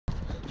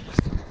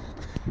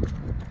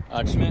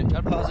Just a minute,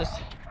 gotta pause this.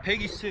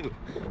 Peggy Sue,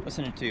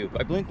 listening to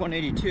by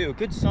Blink-182.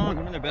 Good song,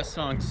 one of their best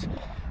songs.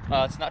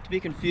 It's not to be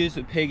confused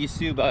with Peggy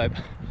Sue by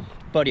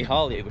Buddy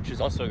Holly, which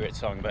is also a great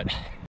song, but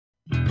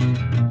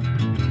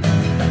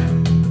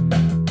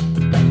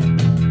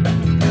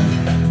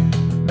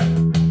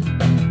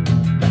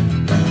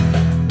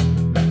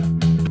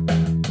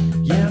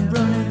yeah, I'm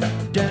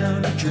running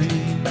down a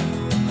dream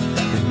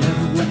that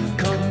never would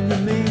come to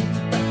me.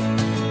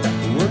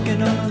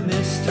 Working on a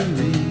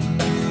mystery,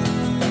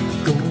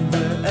 going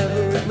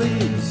wherever it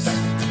leads.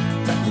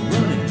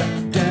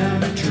 Running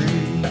down a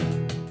dream.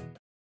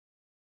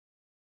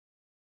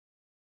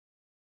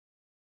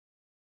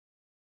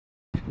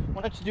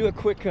 wanted to do a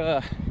quick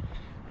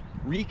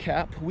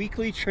recap,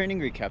 weekly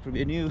training recap. It'll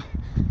be a new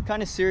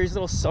kind of series,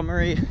 little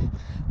summary.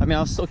 I mean,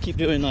 I'll still keep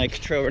doing like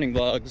trail running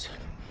vlogs,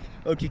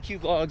 OTQ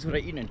vlogs, what I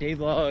eat in a day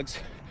vlogs,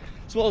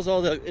 as well as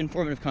all the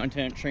informative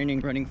content, training,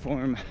 running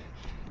form,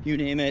 you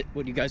name it,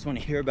 what you guys want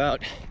to hear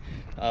about.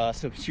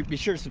 So be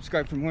sure to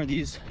subscribe for more of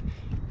these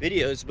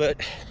videos.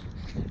 But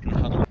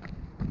all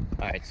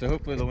right, so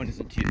hopefully the wind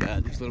isn't too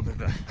bad. There's a little bit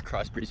of a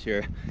cross breeze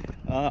here.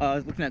 I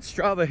was looking at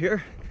Strava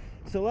here.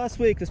 So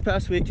this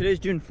past week, today's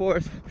June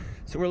 4th.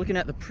 So we're looking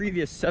at the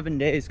previous 7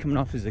 days coming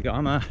off of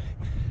Zagama.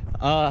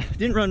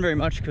 Didn't run very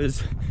much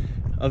because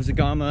of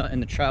Zagama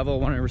and the travel.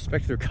 Wanted to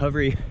respect the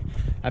recovery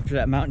after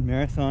that mountain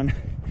marathon.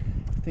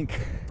 I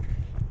think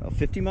about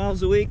 50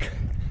 miles a week,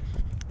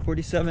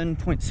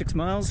 47.6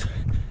 miles.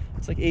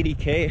 It's like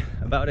 80K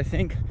about, I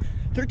think.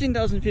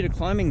 13,000 feet of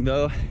climbing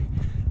though.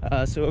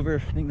 So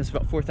over, I think that's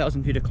about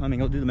 4,000 feet of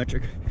climbing. I'll do the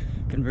metric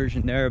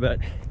conversion there, but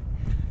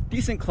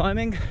decent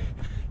climbing.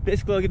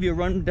 Basically, I'll give you a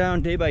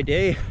rundown day by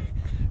day.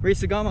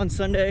 Race Zagama on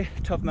Sunday,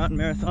 tough mountain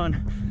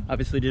marathon.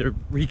 Obviously did a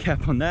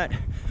recap on that.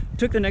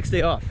 Took the next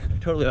day off,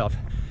 totally off.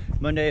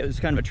 Monday, it was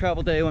kind of a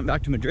travel day, went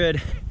back to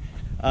Madrid.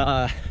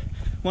 Want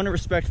to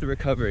respect the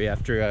recovery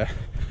after a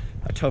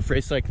tough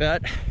race like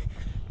that.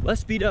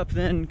 Less beat up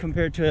than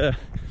compared to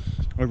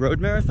a road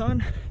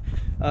marathon,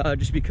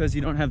 just because you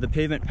don't have the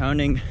pavement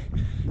pounding,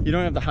 you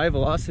don't have the high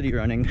velocity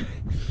running.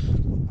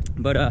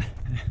 But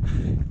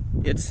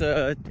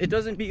it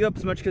doesn't beat you up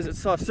as much because it's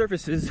soft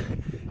surfaces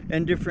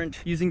and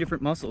using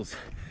different muscles.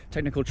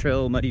 Technical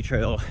trail, muddy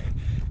trail.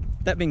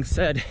 That being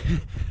said,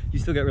 you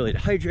still get really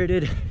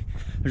dehydrated.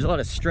 There's a lot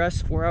of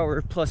stress,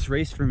 4-hour plus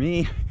race for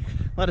me.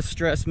 A lot of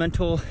stress,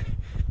 mental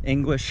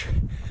anguish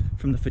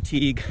from the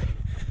fatigue.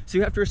 So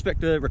you have to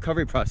respect the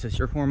recovery process,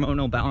 your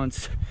hormonal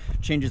balance,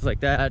 changes like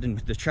that, and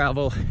the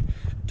travel.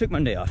 Took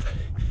Monday off.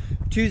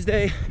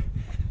 Tuesday,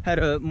 had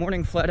a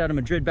morning flight out of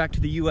Madrid back to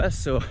the US,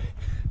 so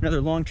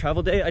another long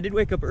travel day. I did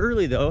wake up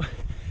early though,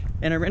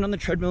 and I ran on the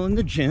treadmill in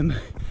the gym.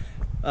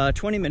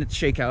 20 minutes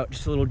shakeout,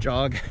 just a little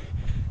jog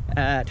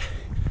at,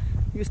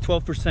 I think it's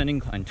 12%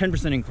 incline,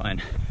 10%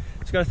 incline.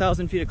 It's got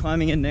 1,000 feet of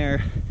climbing in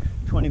there,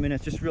 20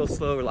 minutes, just real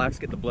slow, relax,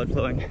 get the blood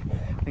flowing,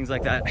 things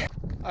like that.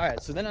 All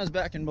right, so then I was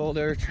back in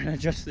Boulder trying to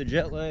adjust the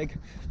jet lag.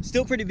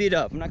 Still pretty beat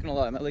up, I'm not gonna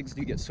lie. My legs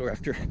do get sore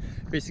after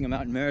racing a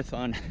mountain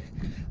marathon,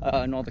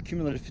 and all the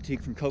cumulative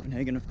fatigue from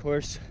Copenhagen, of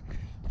course,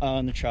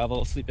 and the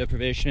travel, sleep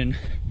deprivation,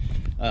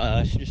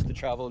 just the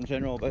travel in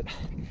general. But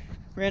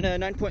ran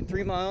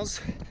 9.3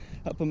 miles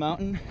up a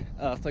mountain,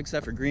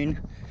 Flagstaff Green,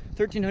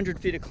 1,300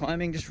 feet of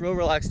climbing, just real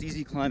relaxed,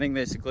 easy climbing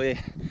basically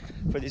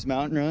for these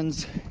mountain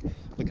runs.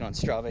 Looking on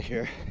Strava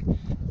here.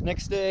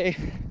 Next day,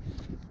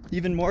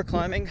 even more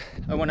climbing.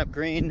 I went up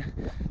Green,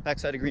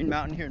 backside of Green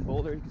Mountain here in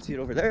Boulder. You can see it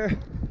over there.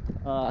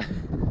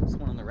 This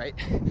one on the right.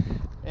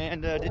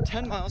 And did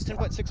 10 miles,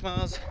 10.6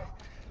 miles,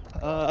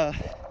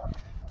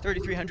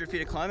 3,300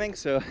 feet of climbing.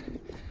 So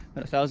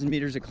about 1,000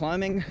 meters of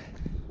climbing,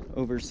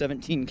 over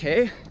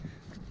 17K.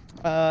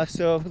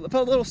 So I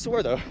felt a little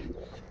sore though.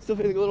 Still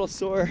feeling a little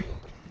sore.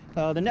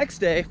 The next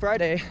day,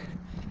 Friday,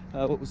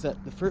 what was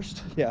that? The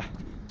first? Yeah,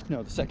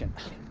 no, the second.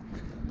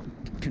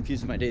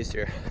 Confusing my days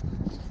here.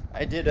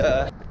 I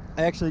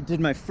actually did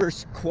my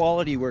first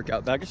quality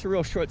workout back. Just a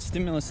real short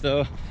stimulus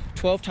though.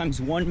 12 times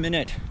 1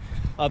 minute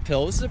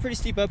uphill. This is a pretty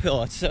steep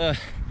uphill. It's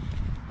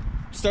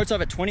starts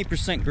off at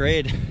 20%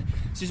 grade.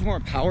 So these are more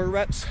power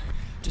reps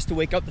just to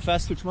wake up the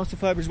fast twitch muscle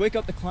fibers, wake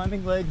up the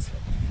climbing legs,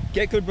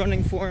 get good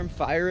running form,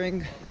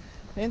 firing,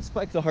 and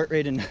spike the heart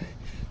rate and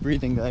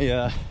breathing.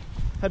 I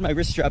had my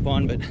wrist strap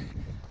on, but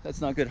that's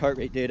not good heart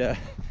rate data.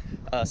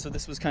 So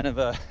this was kind of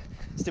a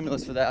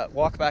stimulus for that.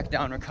 Walk back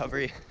down,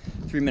 recovery,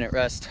 3-minute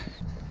rest.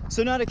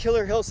 So not a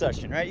killer hill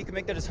session, right? You can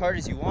make that as hard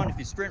as you want. If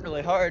you sprint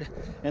really hard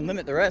and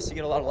limit the rest, you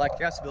get a lot of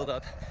lactic acid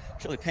buildup.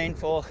 It's really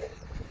painful.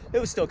 It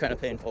was still kind of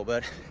painful,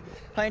 but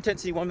high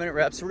intensity 1-minute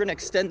reps. We're gonna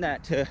extend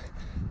that to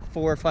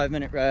 4 or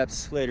 5-minute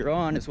reps later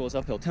on, as well as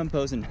uphill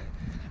tempos and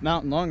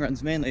mountain long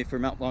runs, mainly for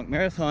mountain long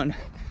marathon,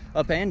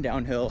 up and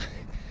downhill.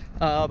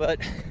 But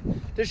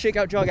did a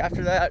shakeout jog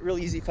after that,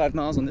 really easy 5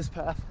 miles on this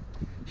path.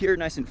 Here,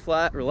 nice and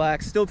flat,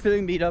 relaxed. Still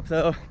feeling beat up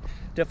though.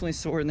 Definitely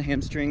sore in the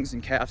hamstrings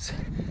and calves.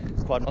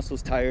 Quad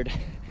muscles tired,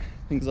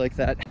 things like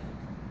that.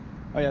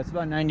 Oh yeah, it's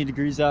about 90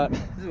 degrees out.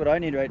 This is what I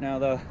need right now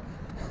though.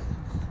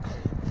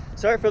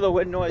 Sorry for the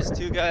wind noise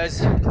too,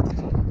 guys.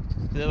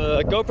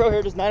 The GoPro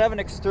here does not have an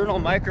external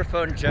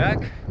microphone jack,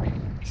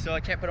 so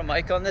I can't put a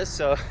mic on this,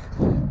 so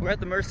we're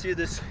at the mercy of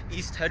this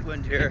east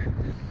headwind here.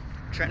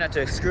 Try not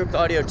to screw up the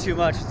audio too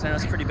much, because I know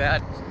it's pretty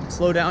bad.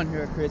 Slow down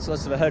here, it creates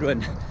less of a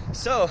headwind.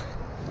 So,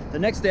 the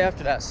next day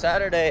after that,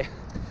 Saturday,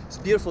 it's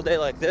a beautiful day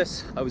like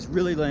this. I was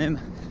really lame,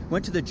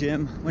 went to the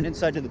gym, went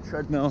inside to the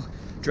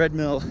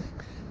treadmill,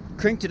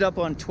 cranked it up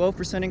on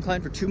 12%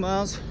 incline for 2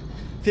 miles,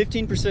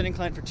 15%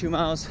 incline for 2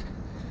 miles,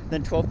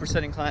 then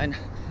 12% incline.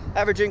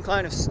 Average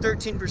incline of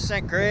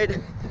 13%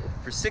 grade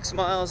for 6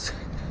 miles.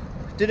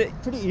 Did it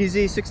pretty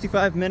easy,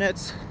 65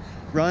 minutes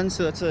run,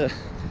 so it's a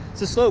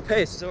slow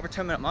pace. It's over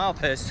 10-minute mile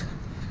pace,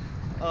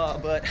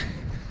 but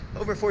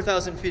over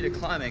 4,000 feet of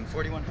climbing,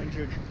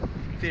 4,100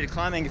 feet of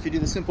climbing if you do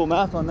the simple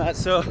math on that.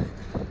 So,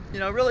 you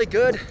know, really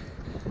good.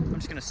 I'm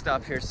just gonna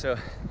stop here so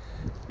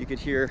you could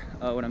hear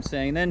what I'm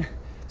saying. And then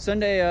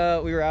Sunday,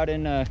 we were out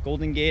in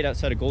Golden Gate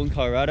outside of Golden,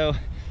 Colorado,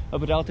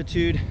 up at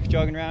altitude,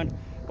 jogging around,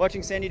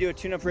 watching Sandy do a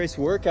tune-up race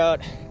workout,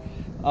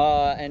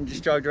 and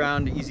just jogged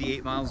around, easy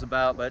 8 miles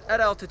about, but at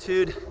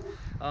altitude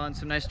on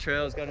some nice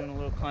trails, got in a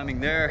little climbing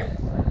there.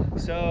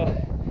 So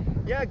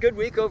yeah, good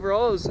week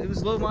overall. It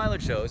was low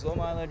mileage though. It was low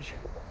mileage.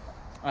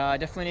 I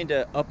definitely need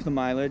to up the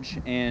mileage,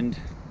 and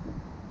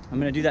I'm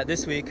gonna do that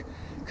this week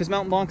because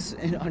Mount Blanc's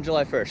on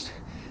July 1st,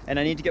 and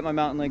I need to get my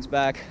mountain legs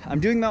back. I'm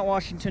doing Mount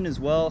Washington as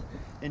well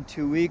in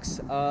 2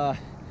 weeks.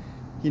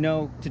 You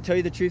know, to tell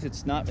you the truth,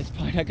 it's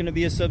probably not gonna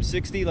be a sub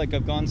 60. Like,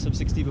 I've gone sub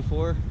 60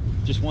 before,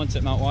 just once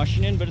at Mount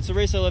Washington, but it's a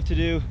race I love to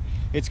do.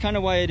 It's kind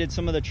of why I did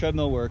some of the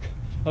treadmill work.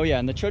 Oh yeah,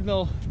 and the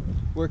treadmill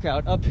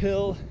workout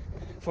uphill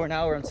for an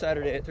hour on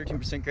Saturday at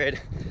 13%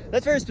 grade.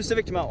 That's very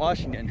specific to Mount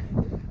Washington.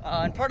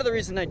 And part of the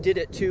reason I did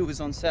it too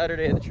was on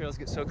Saturday, the trails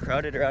get so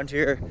crowded around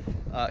here.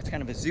 It's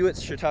kind of a zoo at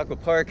Chautauqua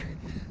Park,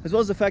 as well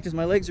as the fact is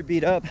my legs are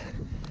beat up.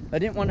 I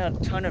didn't want a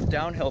ton of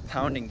downhill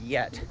pounding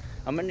yet.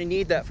 I'm gonna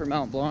need that for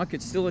Mount Blanc.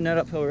 It's still a net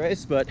uphill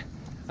race, but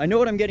I know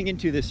what I'm getting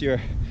into this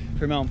year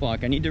for Mount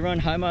Blanc. I need to run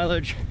high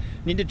mileage,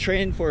 need to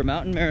train for a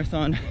mountain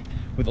marathon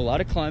with a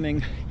lot of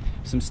climbing,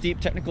 some steep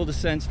technical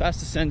descents,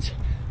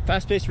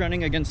 fast-paced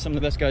running against some of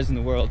the best guys in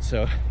the world.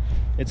 So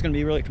it's gonna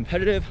be really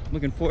competitive. I'm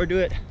looking forward to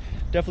it.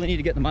 Definitely need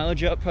to get the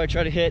mileage up, probably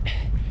try to hit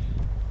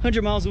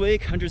 100 miles a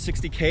week,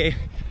 160K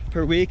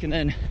per week, and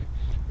then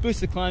boost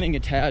the climbing a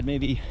tad,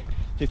 maybe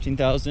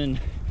 15,000,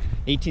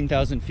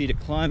 18,000 feet of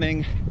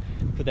climbing,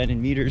 put that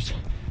in meters,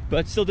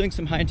 but still doing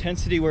some high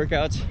intensity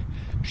workouts,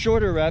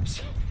 shorter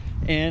reps,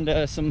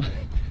 and some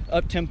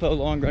up-tempo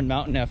long run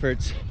mountain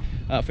efforts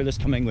for this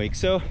coming week.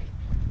 So,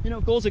 you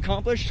know, goals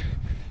accomplished.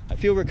 I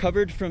feel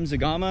recovered from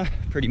Zagama,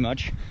 pretty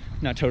much,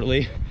 not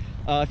totally.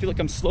 I feel like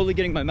I'm slowly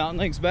getting my mountain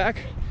legs back.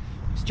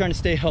 Just trying to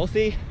stay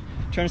healthy,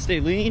 trying to stay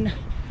lean,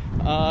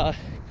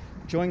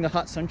 enjoying the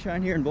hot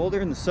sunshine here in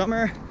Boulder in the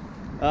summer,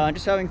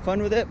 just having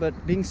fun with it,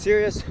 but being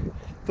serious,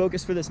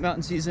 focused for this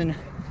mountain season,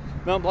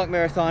 Mount Blanc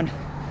Marathon,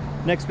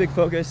 next big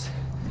focus.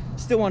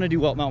 Still want to do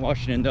well at Mount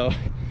Washington though.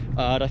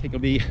 I think it'll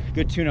be a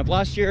good tune-up.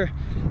 Last year,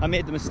 I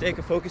made the mistake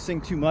of focusing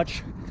too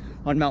much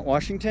on Mount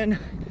Washington,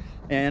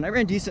 and I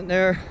ran decent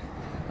there,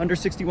 under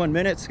 61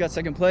 minutes, got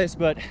second place,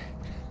 but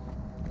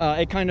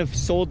it kind of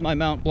sold my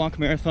Mount Blanc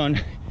Marathon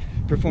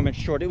performance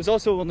short. It was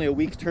also only a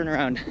week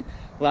turnaround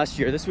last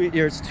year. This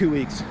year it's 2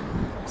 weeks,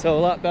 so a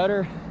lot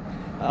better.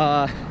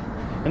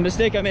 The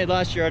mistake I made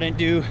last year, I didn't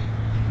do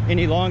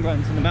any long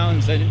runs in the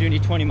mountains. I didn't do any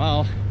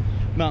 20-mile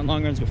mountain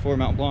long runs before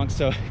Mount Blanc.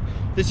 So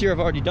this year I've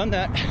already done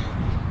that.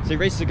 So I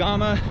race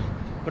Zagama,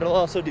 but I'll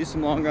also do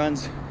some long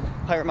runs,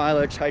 higher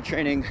mileage, high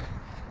training,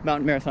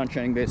 mountain marathon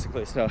training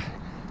basically. So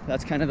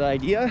that's kind of the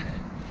idea.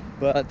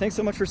 But thanks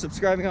so much for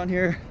subscribing on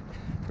here,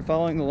 for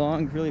following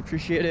along. Really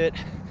appreciate it.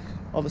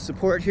 All the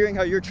support, hearing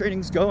how your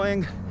training's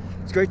going.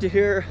 It's great to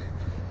hear,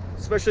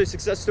 especially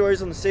success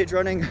stories on the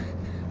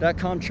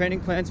stagerunning.com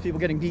training plans, people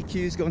getting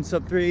DQs, going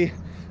sub 3,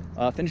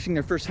 finishing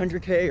their first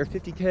 100K or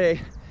 50K,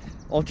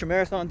 ultra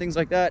marathon, things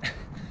like that.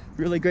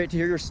 Really great to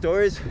hear your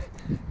stories.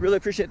 Really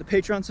appreciate the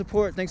Patreon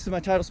support. Thanks to my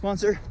title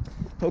sponsor,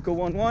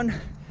 Poco11.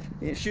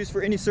 Shoes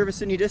for any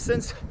service, any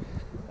distance.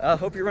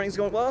 Hope your running's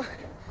going well.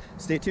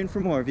 Stay tuned for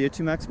more via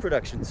 2Max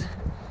Productions.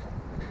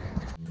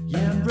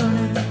 Yeah, I'm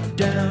running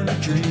down a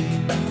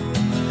dream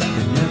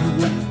that never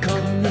would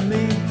come to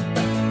me.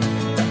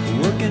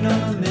 Working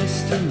on a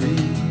mystery,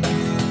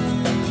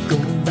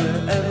 going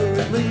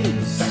wherever it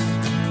leads.